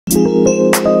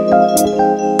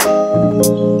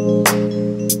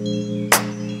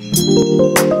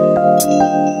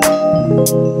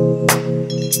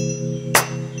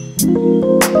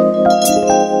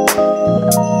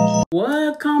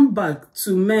Welcome back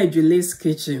to Julia's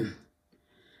kitchen.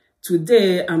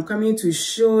 Today I'm coming to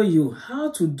show you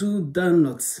how to do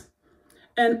donuts.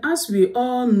 And as we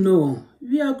all know,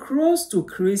 we are close to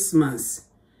Christmas.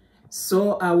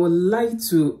 So I would like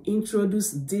to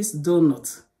introduce this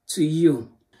donut to you.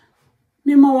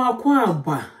 Mima wakwa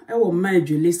aba ewo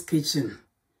Julia's kitchen.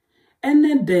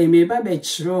 Ene day me ba be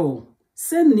chro.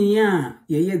 Se niya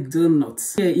ye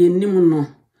donut. Ye nimu no.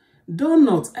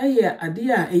 Donut eye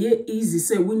adia eye easy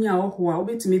se wunya ohwa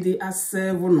obetimi di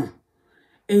aserve no.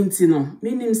 Enti no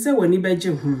minim se wani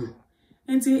beje ho.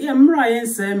 Enti ye mra yen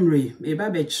semre me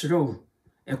ba be chro.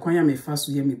 Ekwanya me fa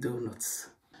so ye me donuts.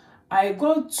 I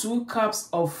got 2 cups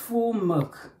of full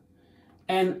milk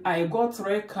and I got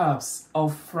 3 cups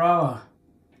of flour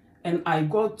and I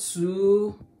got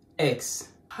 2 eggs,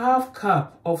 half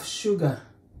cup of sugar.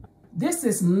 This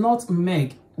is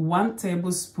nutmeg, 1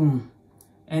 tablespoon.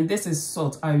 And this is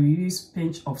salt. I will use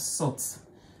pinch of salt.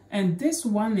 And this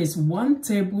one is 1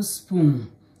 tablespoon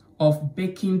of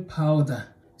baking powder.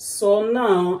 So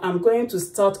now I'm going to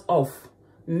start off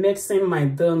mixing my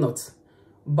donut.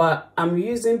 But I'm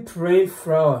using plain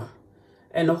flour.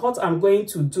 And what I'm going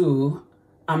to do,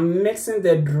 I'm mixing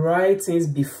the dry things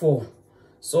before.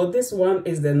 So this one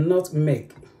is the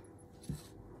nutmeg.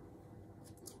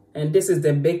 And this is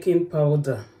the baking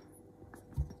powder.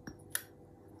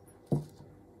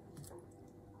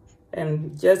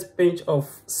 And just pinch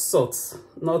of salt,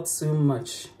 not too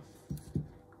much.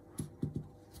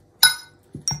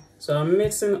 So I'm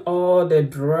mixing all the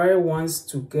dry ones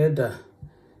together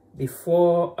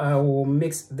before I will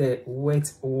mix the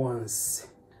wet ones.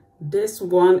 This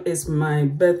one is my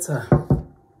butter.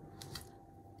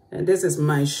 And this is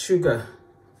my sugar.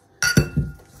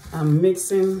 I'm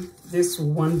mixing this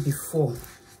one before.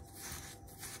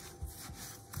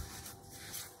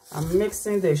 I'm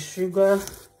mixing the sugar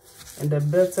and the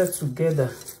butter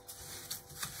together.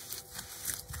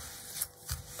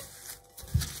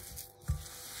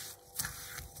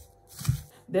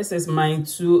 This is my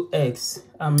 2 eggs.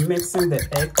 I'm mixing the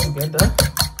egg together.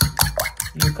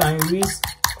 You can use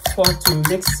fork to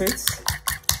mix it,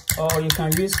 or you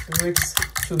can use whisk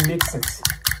to mix it.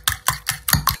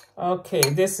 Okay,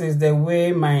 this is the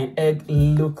way my egg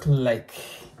look like.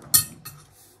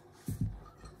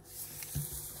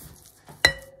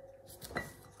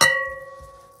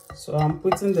 So I'm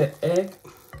putting the egg,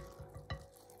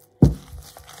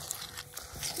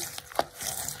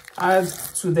 add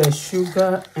to the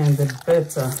sugar and the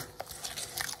butter.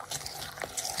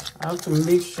 I have to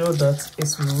make sure that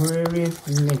it's really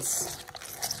mixed.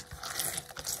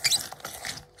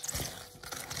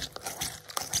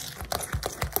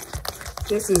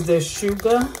 This is the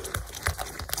sugar,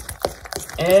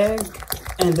 egg,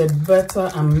 and the butter.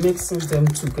 I'm mixing them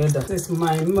together. This is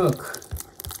my milk.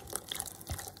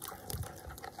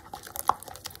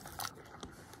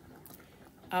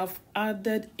 I've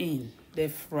added in the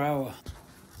flour.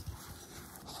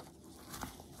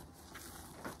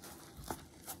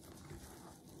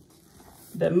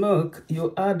 The milk,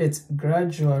 you add it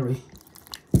gradually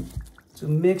to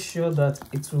make sure that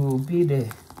it will be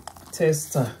the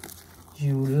texture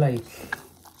you like.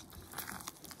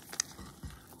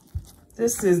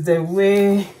 This is the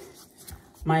way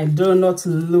my donut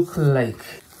look like.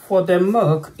 For the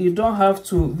milk, you don't have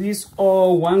to whisk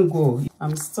all one go.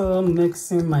 I'm still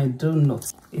mixing my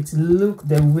donut. It look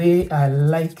the way I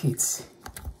like it.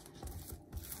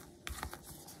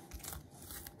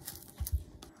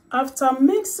 After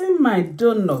mixing my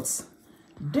donuts,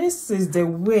 this is the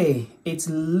way it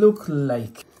look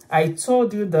like. I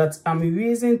told you that I'm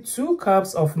using 2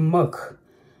 cups of milk,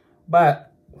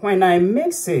 but when I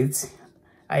mix it,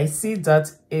 I see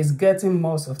that it's getting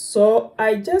more soft. So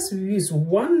I just use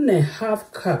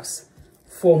 1.5 cups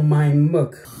for my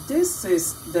milk. This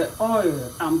is the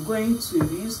oil I'm going to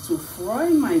use to fry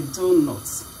my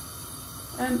donuts.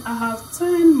 And I have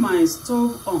turned my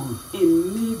stove on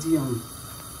in medium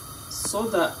so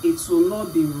that it will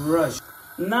not be rushed.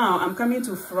 Now I'm coming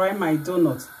to fry my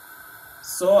donut.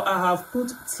 So I have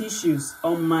put tissues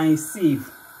on my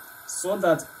sieve so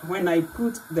that when I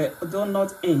put the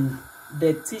donut in,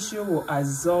 the tissue will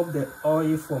absorb the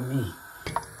oil for me.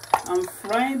 I'm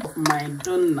frying my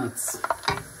donuts.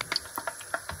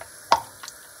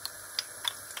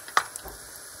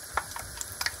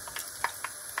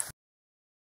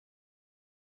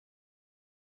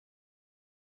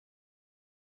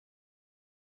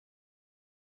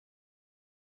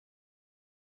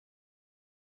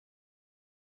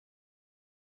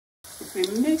 if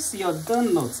you mix your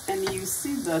donut and you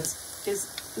see that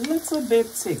it's a little bit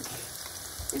thick,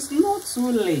 it's not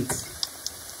too late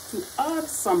to add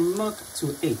some milk to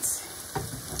it,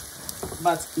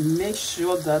 but make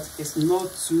sure that it's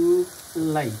not too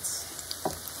light.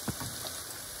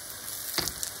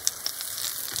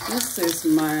 This is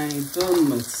my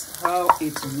donut, how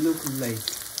it looks like.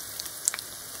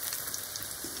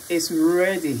 It's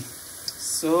ready,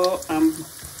 so I'm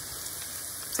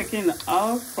taking it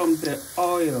out from the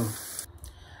oil.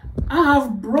 I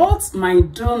have brought my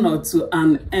donut to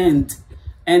an end,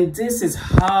 and this is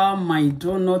how my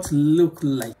donut look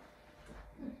like.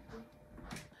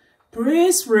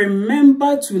 Please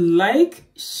remember to like,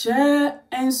 share,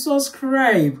 and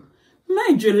subscribe.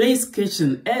 My Julie's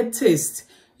Kitchen, a taste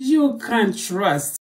you can trust.